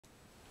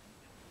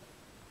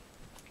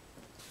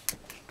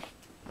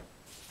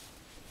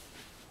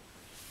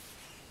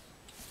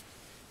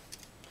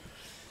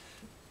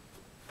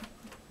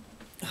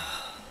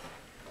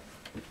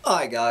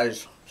Hi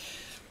guys.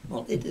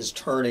 Well, it is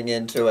turning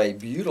into a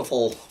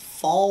beautiful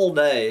fall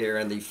day here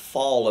in the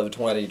fall of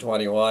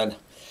 2021,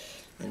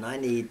 and I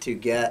need to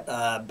get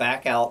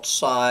back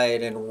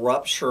outside and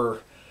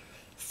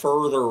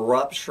further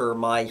rupture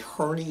my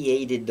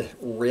herniated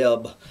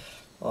rib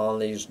on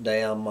these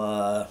damn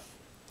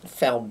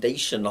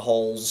foundation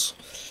holes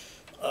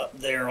up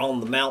there on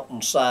the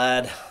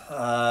mountainside.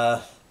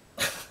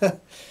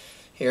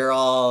 Here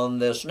on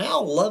this now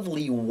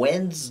lovely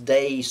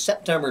Wednesday,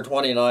 September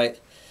 29th,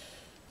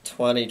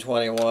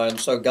 2021.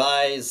 So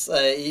guys,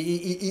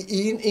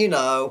 you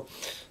know,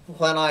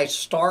 when I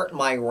start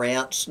my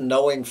rants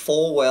knowing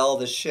full well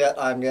the shit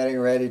I'm getting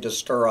ready to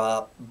stir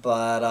up,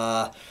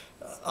 but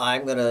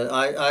I'm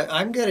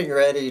getting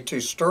ready to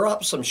stir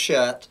up some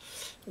shit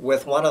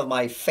with one of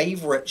my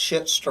favorite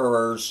shit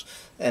stirrers,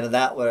 and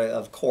that would,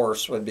 of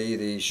course, would be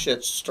the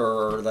shit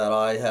stirrer that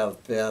I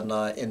have been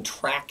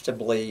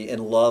intractably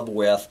in love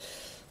with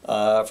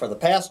for the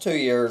past 2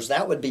 years.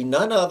 That would be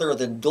none other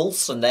than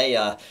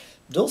Dulcinea.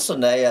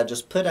 Dulcinea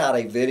just put out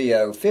a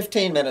video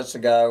 15 minutes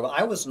ago.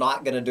 I was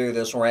not going to do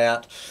this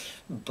rant,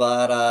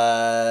 but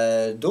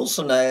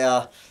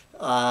Dulcinea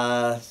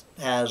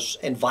has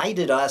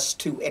invited us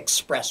to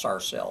express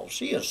ourselves.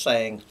 She is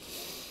saying,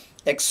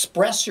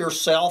 express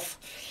yourself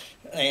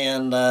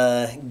and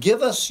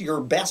give us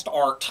your best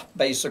art,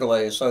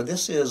 basically. So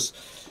this is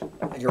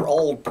your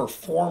old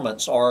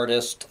performance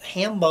artist,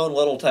 Hambone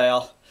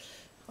Littletail.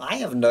 I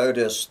have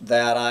noticed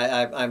that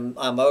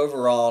I'm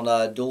over on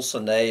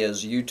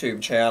Dulcinea's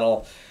YouTube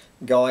channel,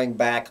 going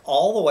back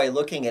all the way,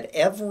 looking at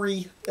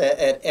every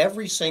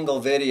single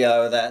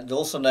video that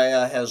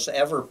Dulcinea has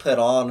ever put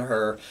on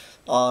her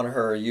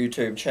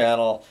YouTube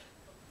channel,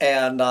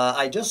 and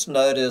I just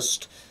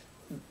noticed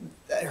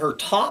her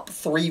top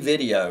 3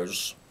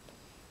 videos.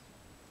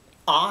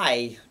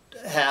 I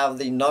have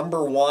the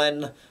number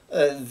one,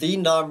 her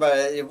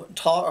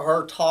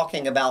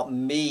talking about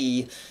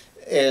me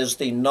is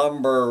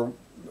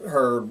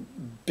her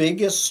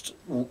biggest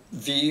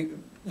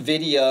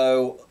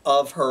video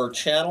of her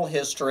channel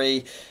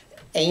history,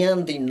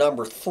 and the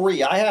number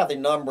 3. I have the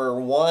number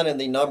 1 and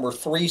the number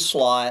 3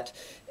 slot,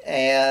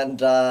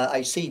 and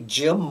I see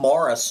Jim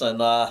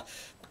Morrison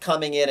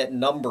coming in at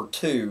number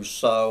 2.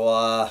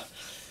 So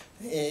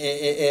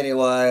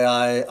anyway,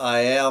 I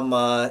am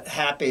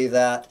happy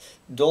that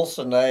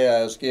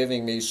Dulcinea is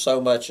giving me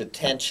so much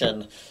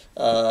attention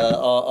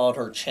on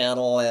her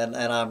channel, and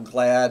I'm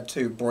glad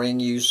to bring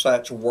you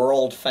such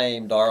world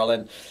fame,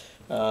 darling.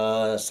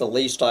 It's the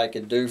least I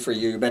could do for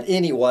you. But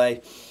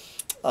anyway,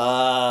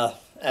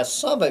 as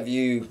some of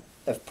you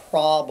have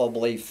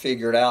probably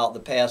figured out the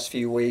past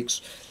few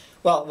weeks,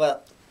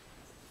 well,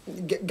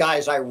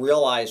 guys, I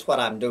realize what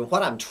I'm doing,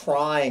 what I'm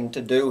trying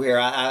to do here.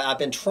 I've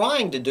been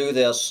trying to do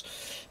this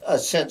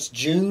since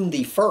June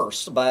the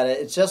 1st, but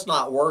it's just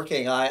not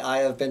working. I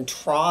have been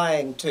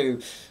trying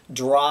to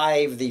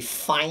drive the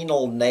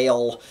final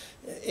nail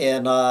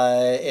in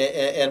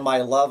my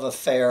love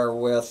affair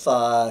with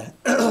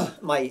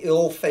my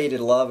ill-fated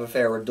love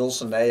affair with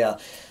Dulcinea.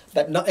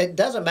 But no, it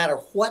doesn't matter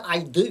what I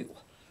do.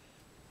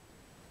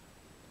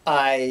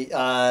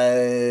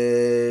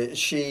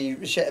 She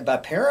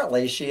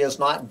apparently she has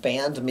not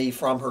banned me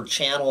from her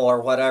channel or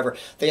whatever.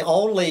 The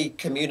only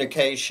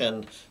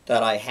communication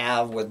that I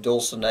have with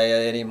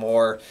Dulcinea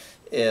anymore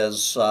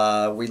is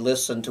we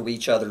listen to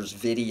each other's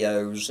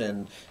videos,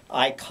 and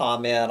I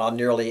comment on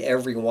nearly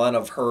every one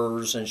of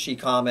hers, and she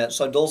comments.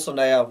 So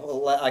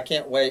Dulcinea, I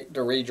can't wait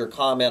to read your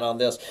comment on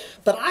this.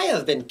 But I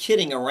have been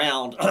kidding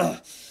around,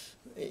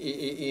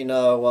 you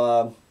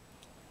know,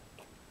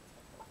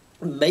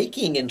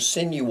 making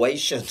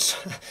insinuations,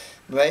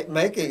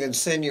 making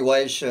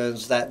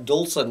insinuations that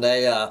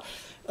Dulcinea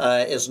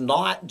is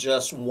not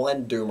just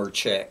one doomer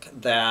chick.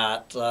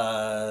 That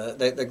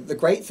the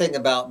great thing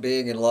about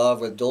being in love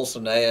with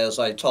Dulcinea, as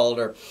I told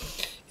her,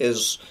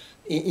 is,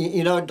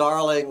 you know,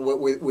 darling,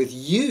 with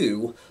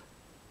you,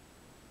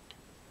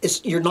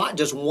 you're not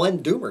just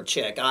one doomer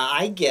chick.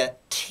 I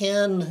get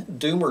 10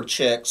 doomer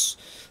chicks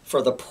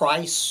for the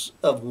price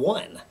of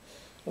one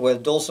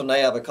with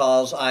Dulcinea,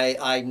 because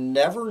I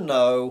never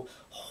know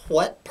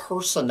what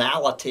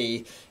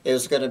personality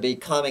is going to be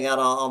coming out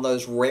on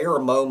those rare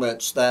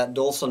moments that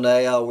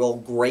Dulcinea will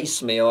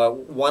grace me, or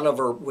one of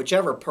her,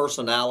 whichever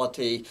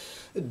personality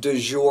du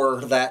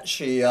jour that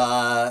she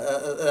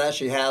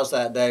has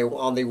that day,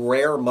 on the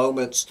rare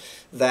moments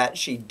that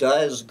she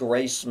does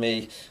grace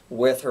me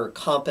with her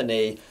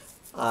company.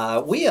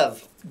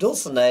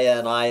 Dulcinea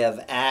and I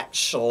have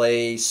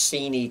actually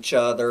seen each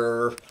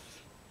other.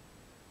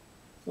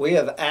 We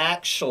have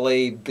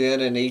actually been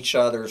in each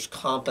other's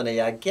company,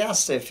 I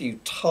guess, if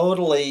you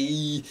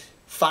totally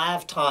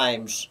 5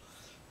 times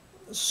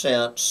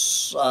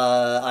since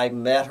I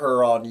met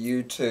her on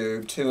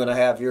YouTube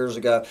 2.5 years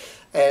ago.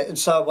 And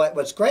so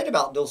what's great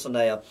about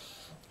Dulcinea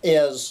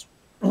is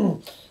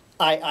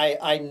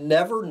I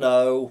never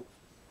know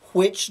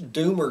which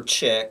doomer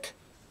chick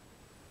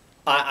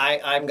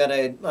I'm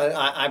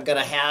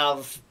gonna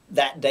have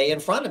that day in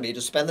front of me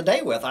to spend the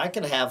day with. I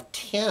can have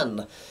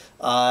 10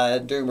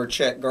 Doomer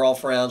chick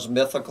girlfriends,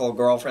 mythical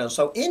girlfriends.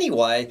 So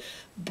anyway,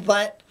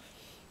 but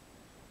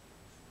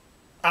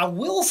I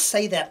will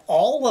say that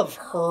all of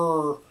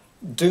her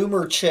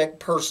Doomer chick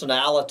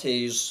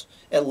personalities,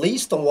 at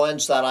least the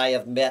ones that I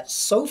have met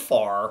so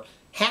far,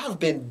 have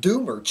been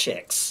Doomer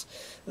chicks.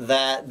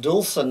 That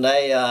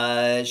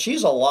Dulcinea,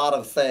 she's a lot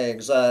of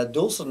things.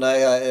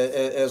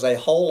 Dulcinea is a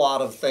whole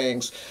lot of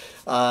things.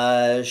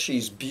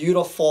 She's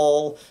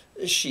beautiful,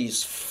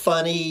 she's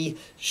funny,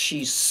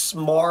 she's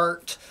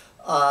smart.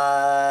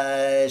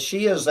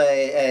 She is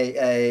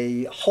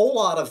a whole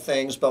lot of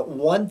things, but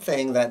one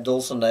thing that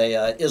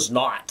Dulcinea is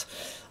not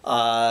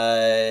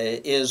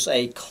is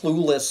a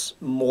clueless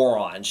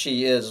moron.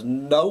 She is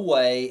no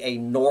way a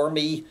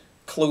normie,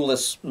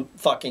 clueless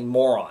fucking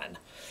moron.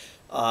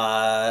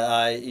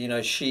 You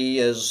know, she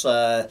is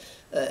an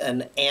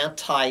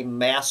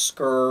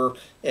anti-masker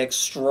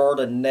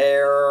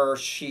extraordinaire.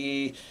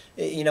 She,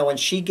 you know, when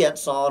she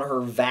gets on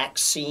her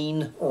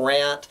vaccine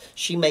rant,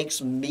 she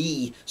makes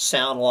me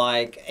sound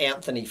like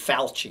Anthony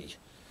Fauci.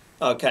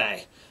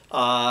 Okay.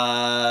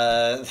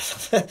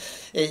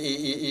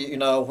 You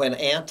know, when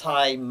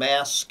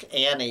anti-mask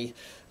Annie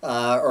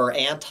or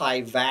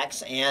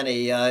anti-vax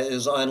Annie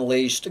is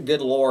unleashed,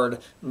 good Lord,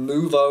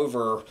 move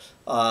over.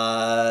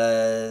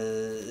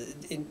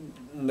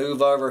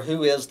 Move over.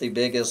 Who is the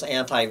biggest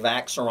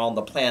anti-vaxxer on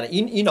the planet?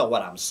 You know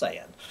what I'm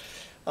saying.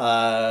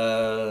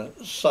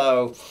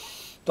 So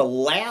the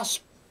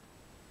last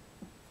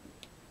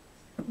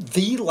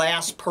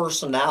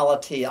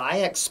personality I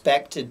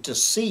expected to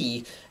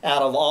see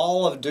out of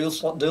all of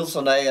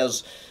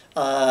Dulcinea's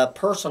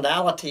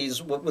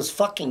personalities was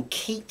fucking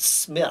Kate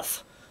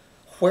Smith.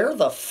 Where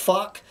the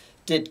fuck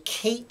did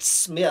Kate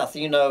Smith,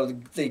 you know,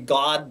 the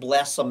God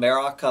Bless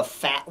America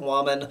fat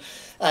woman,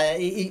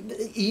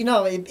 you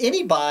know,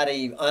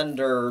 anybody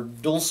under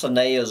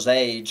Dulcinea's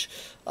age,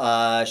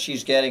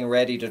 she's getting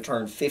ready to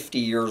turn 50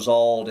 years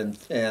old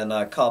in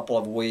a couple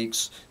of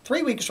weeks.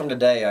 3 weeks from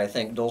today, I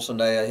think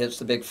Dulcinea hits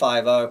the big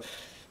 50.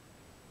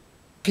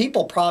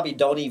 People probably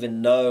don't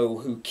even know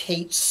who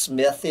Kate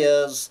Smith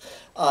is.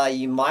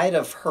 You might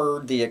have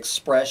heard the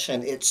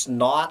expression, it's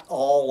not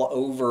all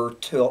over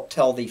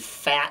till the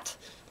fat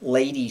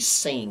lady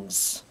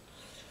sings.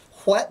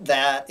 What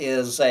that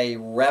is a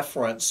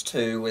reference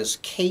to is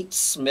Kate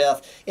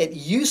Smith. It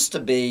used to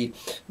be,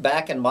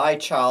 back in my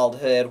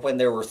childhood, when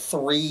there were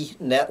 3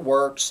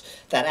 networks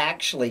that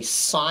actually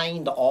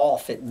signed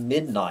off at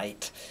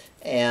midnight,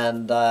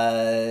 and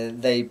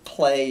they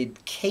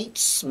played Kate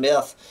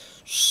Smith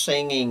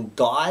singing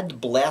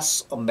God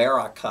Bless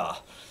America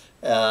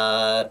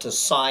to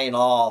sign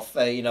off.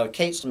 You know,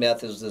 Kate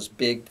Smith is this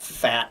big,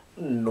 fat,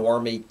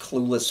 normie,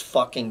 clueless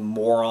fucking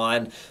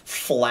moron,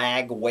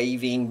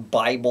 flag-waving,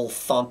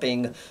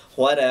 Bible-thumping,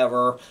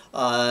 whatever.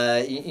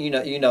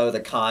 You know the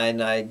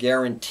kind. I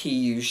guarantee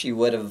you she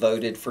would have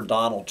voted for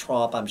Donald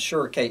Trump. I'm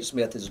sure Kate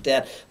Smith is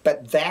dead.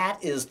 But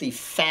that is the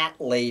fat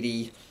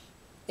lady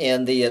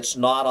in the It's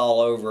Not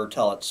All Over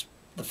Till It's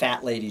the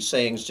Fat Lady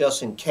Sings,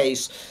 just in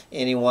case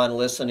anyone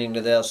listening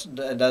to this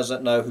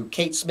doesn't know who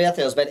Kate Smith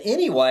is. But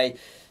anyway,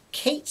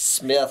 Kate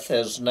Smith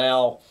has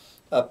now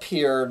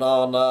appeared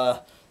on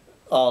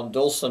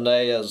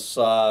Dulcinea's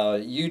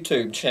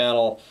YouTube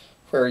channel,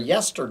 where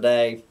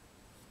yesterday,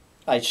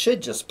 I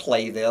should just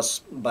play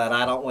this, but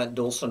I don't want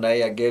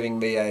Dulcinea giving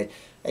me a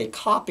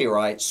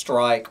copyright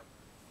strike,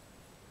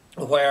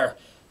 where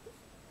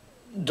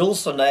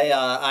Dulcinea,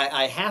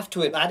 I have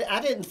to,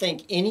 I didn't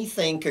think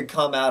anything could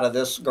come out of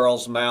this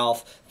girl's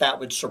mouth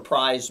that would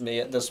surprise me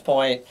at this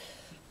point.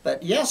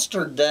 But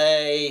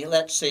yesterday,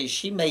 let's see,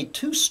 she made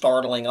 2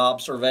 startling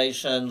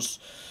observations,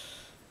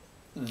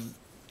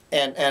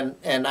 and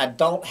I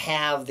don't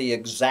have the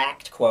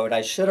exact quote.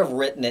 I should have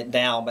written it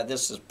down, but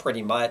this is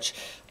pretty much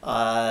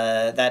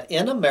that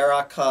in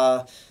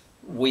America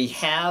we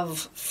have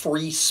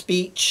free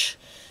speech,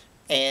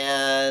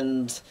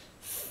 and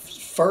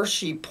first,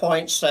 she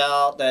points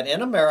out that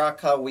in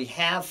America we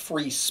have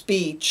free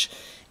speech,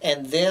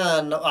 and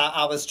then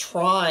I was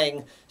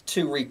trying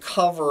to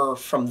recover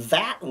from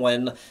that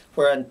one,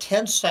 where in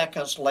 10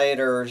 seconds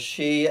later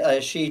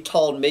she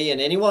told me and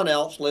anyone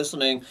else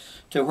listening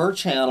to her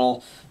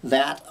channel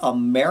that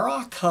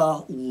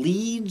America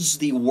leads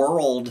the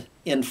world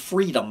in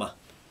freedom.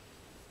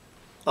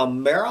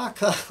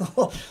 America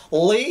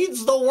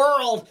leads the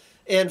world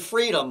in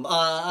freedom.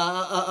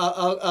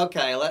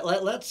 Okay,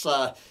 let's,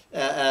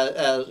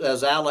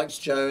 as Alex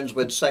Jones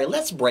would say,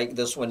 let's break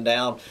this one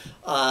down.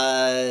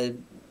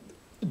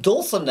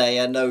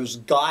 Dulcinea knows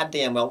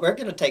goddamn well, we're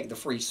going to take the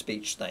free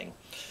speech thing.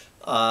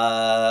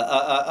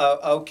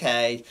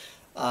 Okay.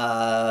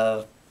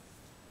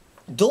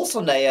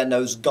 Dulcinea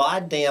knows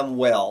goddamn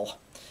well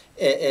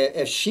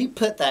if she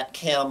put that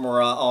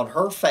camera on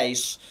her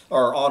face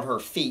or on her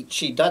feet,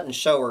 she doesn't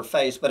show her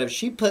face, but if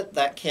she put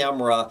that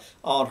camera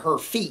on her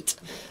feet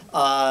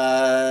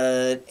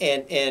and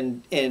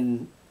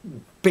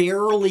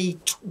barely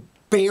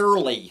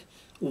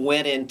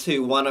went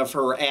into one of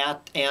her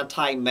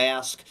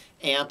anti-mask,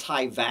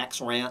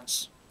 anti-vax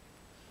rants,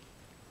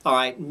 All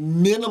right,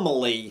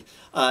 minimally,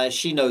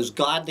 she knows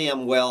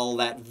goddamn well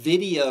that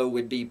video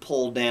would be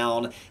pulled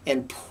down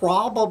and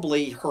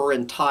probably her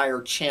entire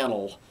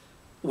channel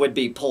would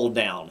be pulled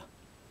down.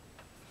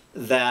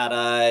 That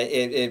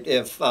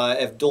if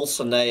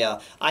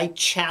Dulcinea, I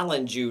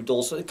challenge you,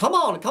 Dulcinea, come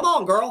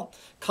on, girl,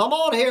 come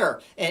on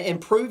here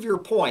and prove your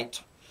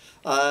point.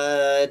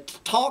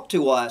 Talk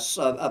to us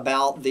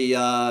about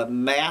the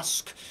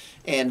mask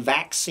and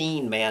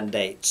vaccine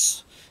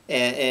mandates.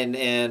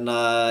 And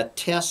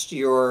test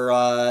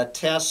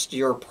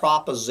your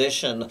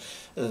proposition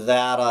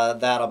that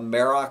that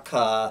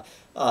America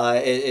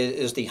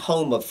is the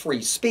home of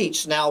free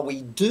speech. Now,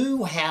 we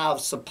do have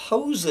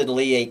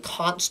supposedly a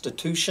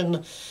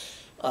constitution.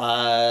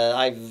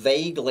 I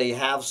vaguely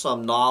have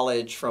some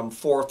knowledge from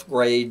fourth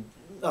grade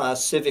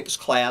civics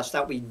class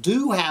that we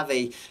do have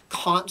a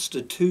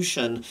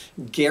constitution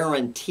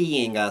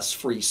guaranteeing us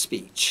free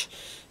speech.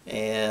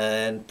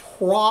 And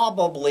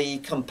probably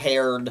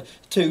compared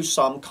to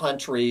some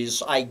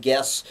countries, I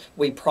guess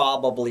we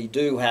probably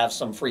do have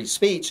some free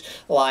speech.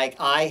 Like,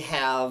 I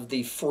have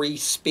the free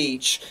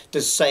speech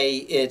to say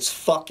it's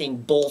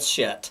fucking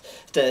bullshit,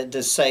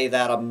 to say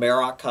that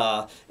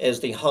America is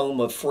the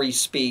home of free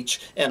speech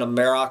and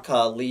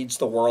America leads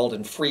the world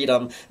in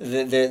freedom.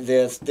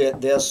 This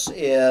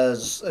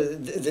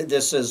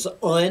is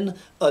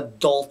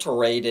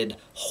unadulterated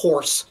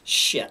horse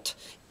shit.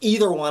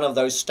 Either one of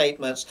those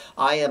statements,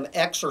 I am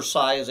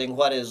exercising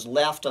what is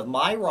left of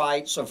my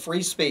rights of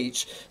free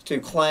speech to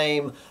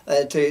claim,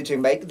 to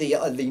make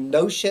the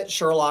no shit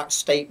Sherlock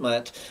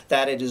statement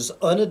that it is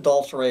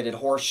unadulterated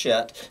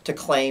horseshit to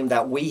claim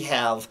that we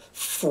have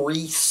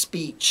free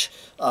speech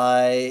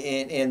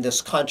in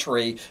this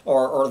country,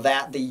 or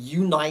that the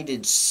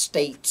United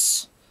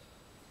States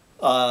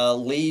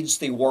leads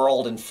the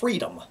world in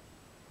freedom.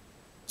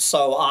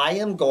 So I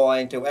am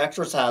going to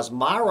exercise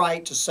my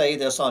right to say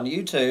this on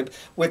YouTube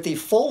with the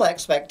full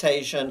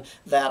expectation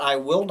that I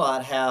will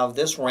not have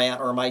this rant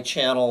or my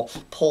channel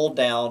pulled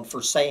down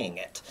for saying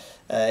it.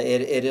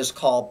 It is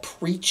called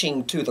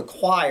preaching to the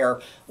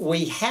choir.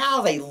 We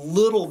have a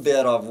little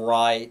bit of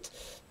right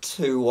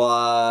to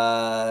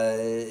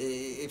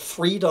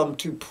freedom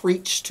to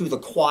preach to the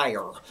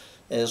choir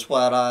is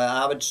what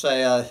I would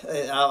say.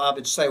 I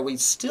would say we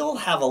still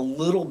have a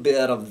little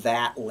bit of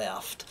that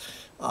left.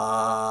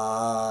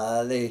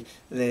 The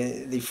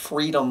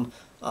freedom,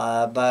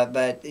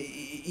 but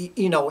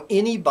you know,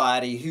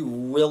 anybody who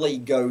really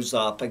goes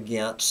up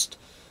against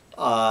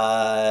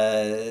the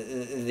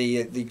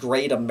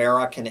great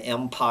American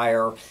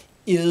empire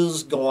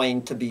is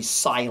going to be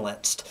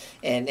silenced,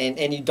 and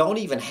you don't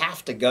even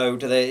have to go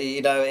to the,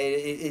 you know,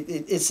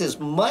 it's as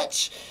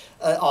much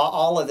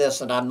all of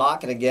this, and I'm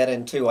not going to get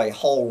into a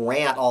whole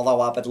rant,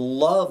 although I would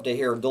love to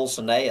hear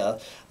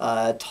Dulcinea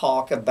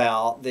talk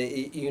about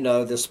the, you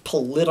know, this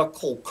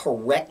political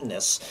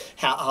correctness,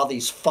 how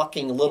these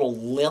fucking little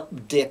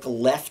limp dick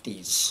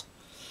lefties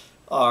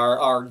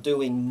are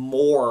doing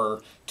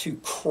more to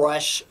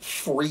crush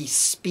free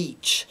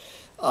speech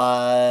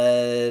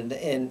and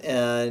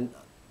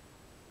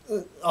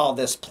on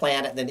this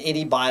planet than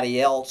anybody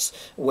else,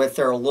 with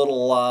their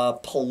little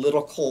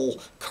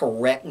political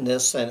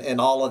correctness and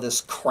all of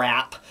this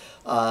crap,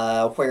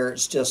 where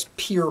it's just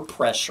peer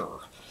pressure.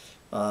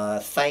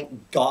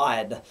 Thank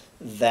God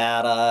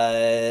that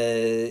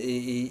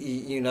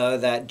you know,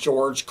 that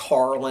George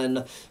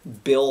Carlin,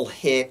 Bill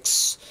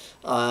Hicks,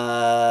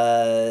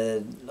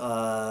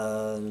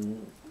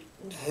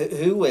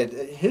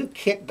 who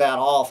kicked that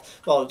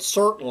off? Well,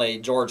 certainly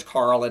George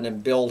Carlin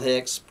and Bill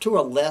Hicks, to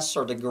a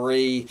lesser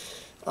degree,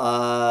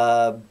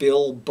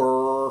 Bill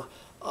Burr,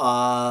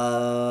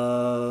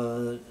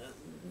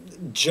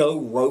 Joe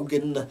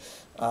Rogan,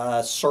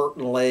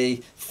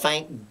 certainly.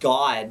 Thank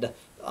God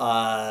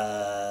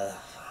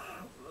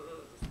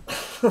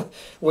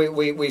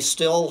we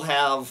still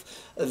have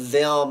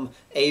them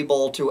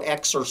able to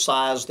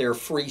exercise their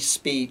free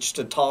speech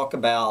to talk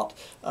about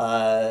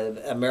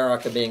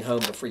America being home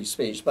to free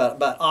speech. But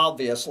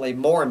obviously,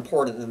 more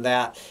important than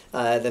that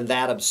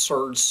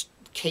absurd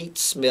Kate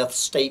Smith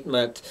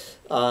statement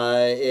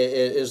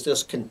is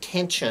this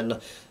contention,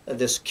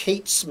 this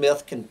Kate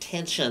Smith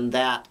contention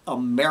that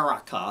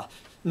America,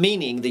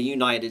 meaning the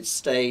United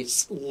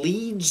States,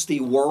 leads the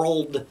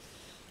world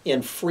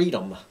in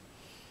freedom.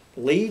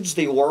 Leads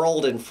the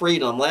world in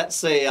freedom. Let's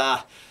see,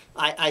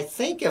 I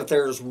think if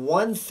there's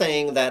one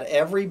thing that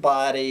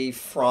everybody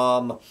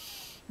from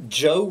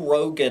Joe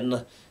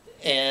Rogan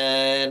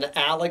and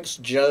Alex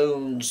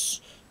Jones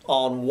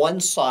on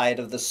one side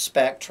of the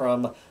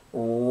spectrum,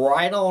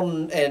 right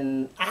on,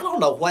 and I don't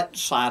know what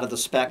side of the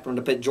spectrum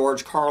to put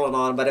George Carlin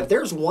on, but if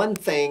there's one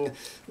thing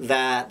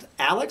that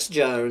Alex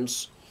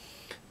Jones,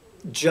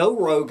 Joe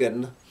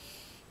Rogan,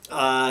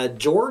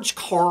 George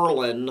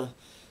Carlin,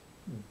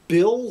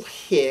 Bill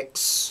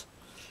Hicks,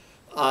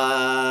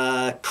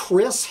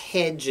 Chris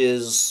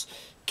Hedges,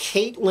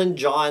 Caitlin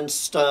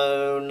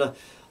Johnstone,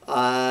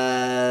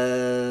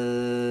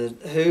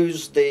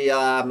 who's the,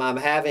 I'm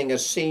having a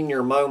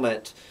senior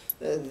moment,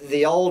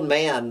 the old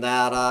man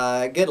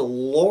that, good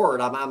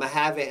Lord, I'm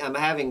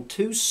having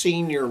two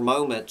senior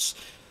moments.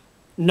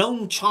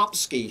 Noam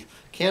Chomsky,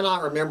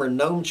 cannot remember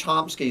Noam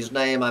Chomsky's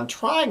name. I'm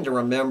trying to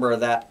remember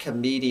that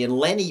comedian,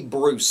 Lenny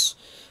Bruce.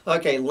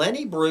 Okay,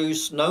 Lenny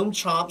Bruce, Noam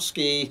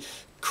Chomsky,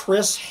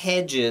 Chris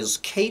Hedges,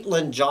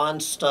 Caitlin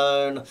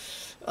Johnstone,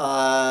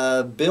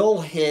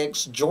 Bill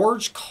Hicks,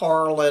 George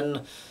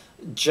Carlin,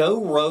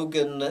 Joe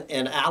Rogan,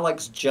 and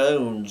Alex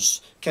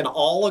Jones can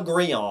all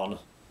agree on,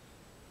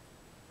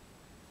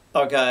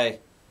 okay,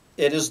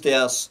 it is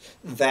this,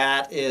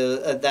 that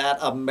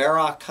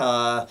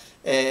America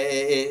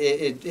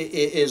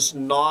is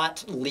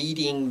not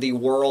leading the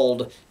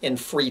world in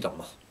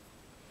freedom.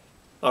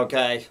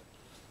 Okay,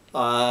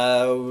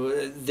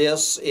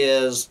 this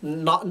is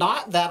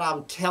not that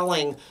I'm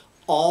telling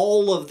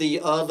all of the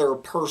other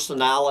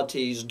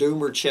personalities,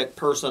 Doomer Chick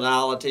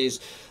personalities,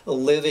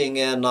 living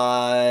in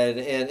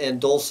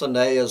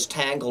Dulcinea's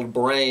tangled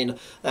brain,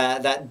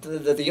 that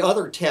the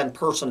other 10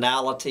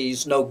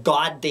 personalities know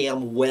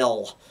goddamn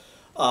well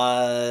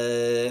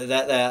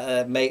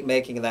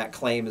making that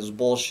claim is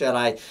bullshit.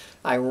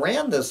 I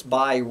ran this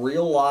by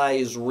Real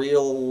Lies,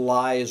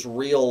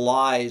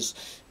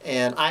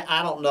 and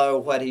I don't know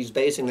what he's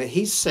basing it.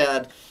 He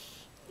said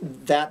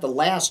that the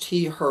last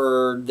he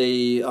heard,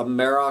 the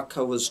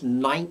America was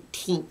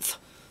 19th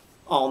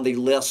on the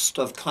list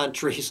of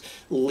countries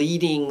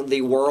leading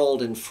the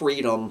world in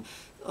freedom.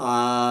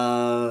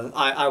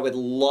 I would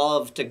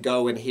love to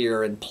go in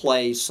here and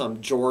play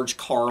some George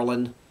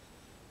Carlin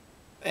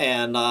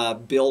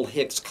and Bill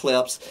Hicks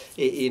clips.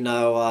 You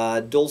know,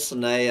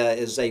 Dulcinea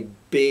is a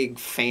big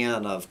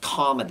fan of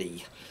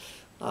comedy.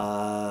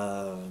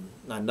 I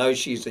know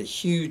she's a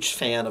huge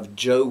fan of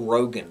Joe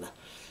Rogan.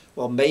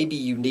 Well, maybe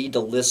you need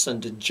to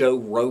listen to Joe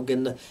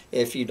Rogan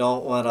if you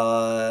don't want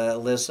to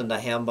listen to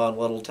Hambone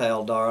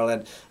Littletail,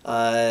 darling.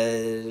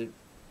 The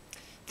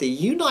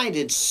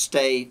United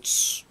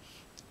States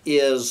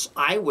is,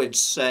 I would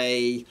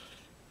say,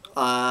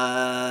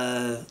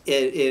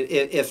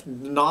 if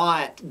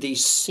not the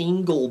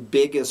single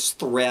biggest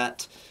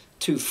threat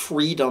to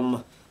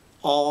freedom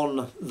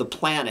on the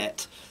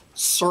planet,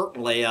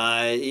 certainly,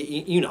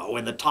 you know,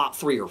 in the top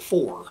 3 or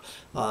 4.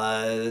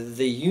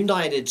 The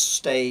United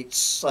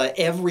States,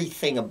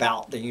 everything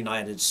about the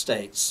United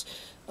States,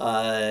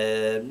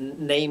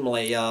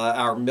 namely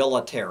our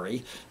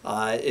military,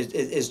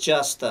 is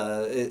just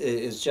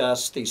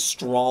the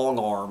strong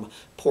arm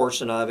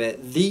portion of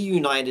it. The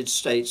United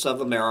States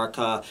of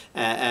America,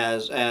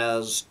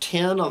 as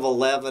 10 of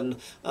 11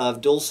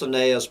 of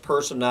Dulcinea's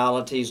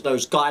personalities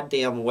knows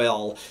goddamn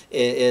well,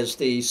 is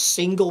the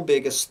single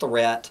biggest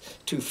threat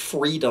to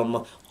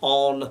freedom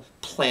on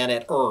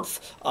planet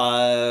Earth.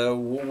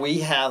 We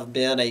have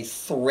been a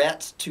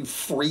threat to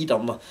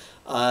freedom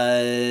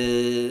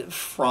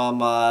from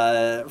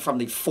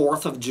the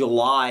 4th of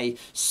July,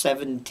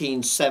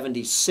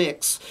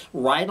 1776,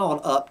 right on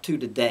up to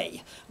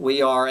today.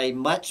 We are a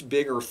much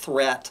bigger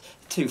threat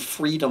to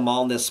freedom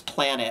on this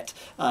planet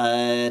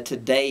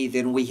today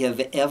than we have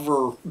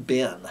ever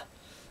been.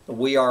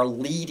 We are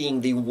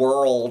leading the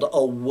world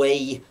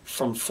away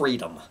from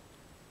freedom.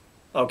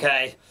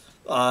 Okay?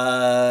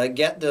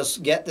 Get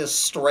this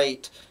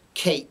straight,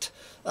 Kate.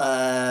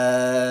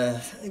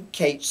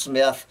 Kate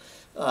Smith.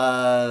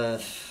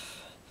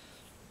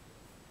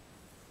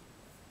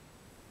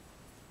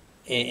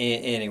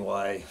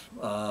 Anyway,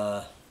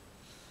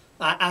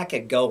 I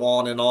could go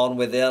on and on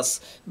with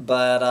this,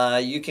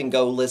 but you can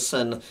go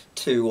listen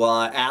to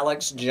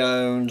Alex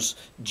Jones,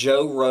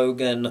 Joe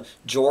Rogan,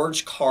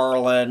 George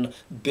Carlin,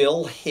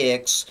 Bill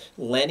Hicks,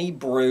 Lenny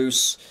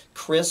Bruce,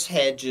 Chris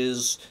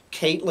Hedges,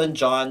 Caitlin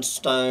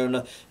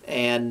Johnstone,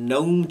 and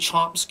Noam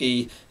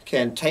Chomsky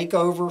can take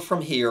over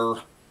from here.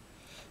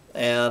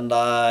 And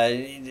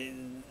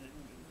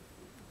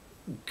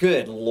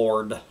good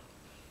Lord,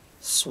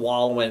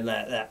 swallowing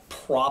that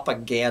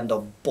propaganda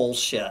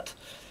bullshit.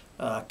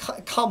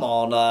 Come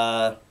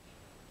on,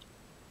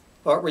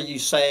 what were you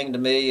saying to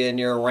me in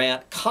your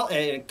rant?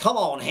 Come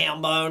on,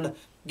 Hambone,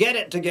 get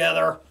it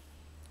together.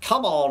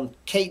 Come on,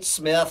 Kate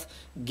Smith,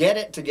 get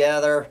it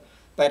together.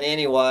 But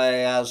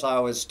anyway, as I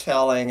was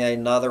telling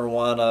another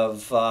one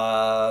of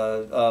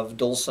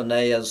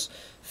Dulcinea's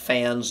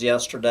fans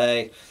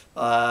yesterday,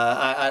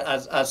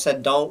 I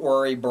said, don't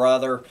worry,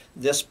 brother,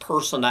 this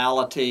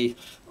personality,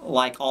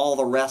 like all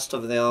the rest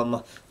of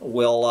them,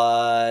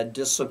 will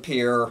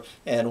disappear,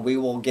 and we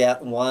will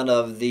get one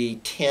of the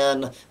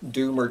 10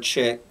 Doomer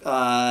Chick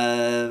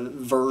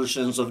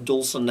versions of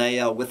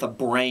Dulcinea with a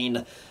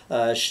brain.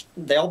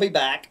 They'll be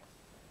back.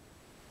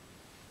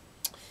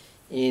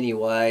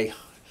 Anyway,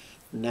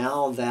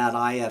 now that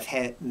I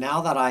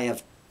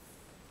have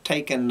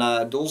taken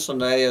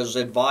Dulcinea's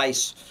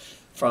advice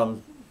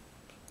from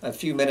a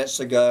few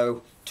minutes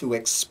ago to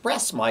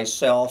express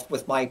myself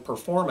with my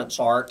performance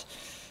art,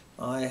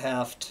 I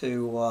have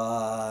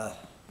to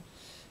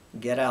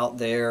get out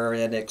there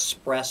and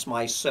express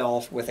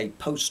myself with a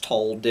post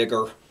hole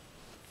digger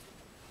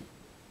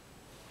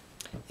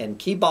and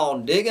keep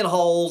on digging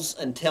holes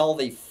until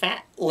the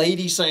fat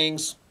lady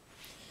sings.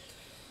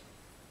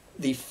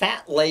 the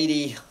fat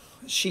lady,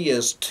 she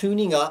is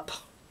tuning up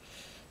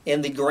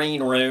in the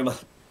green room.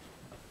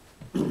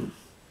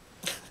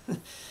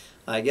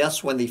 I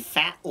guess when the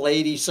fat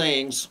lady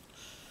sings,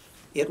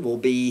 it will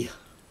be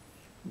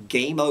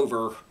game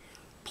over,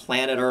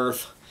 planet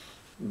Earth.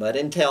 But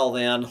until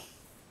then,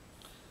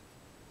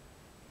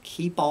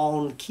 keep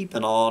on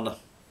keeping on.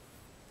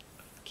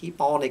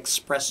 Keep on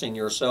expressing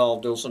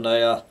yourself,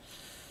 Dulcinea.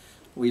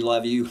 We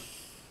love you.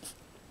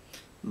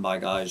 Bye,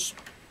 guys.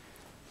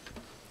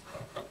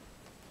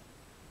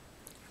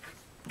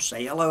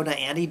 Say hello to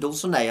Auntie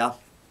Dulcinea.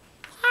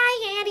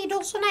 Hi, Auntie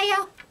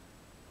Dulcinea.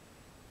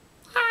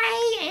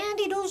 Hi,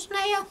 Auntie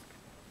Dulcinea.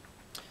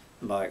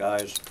 Bye,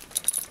 guys.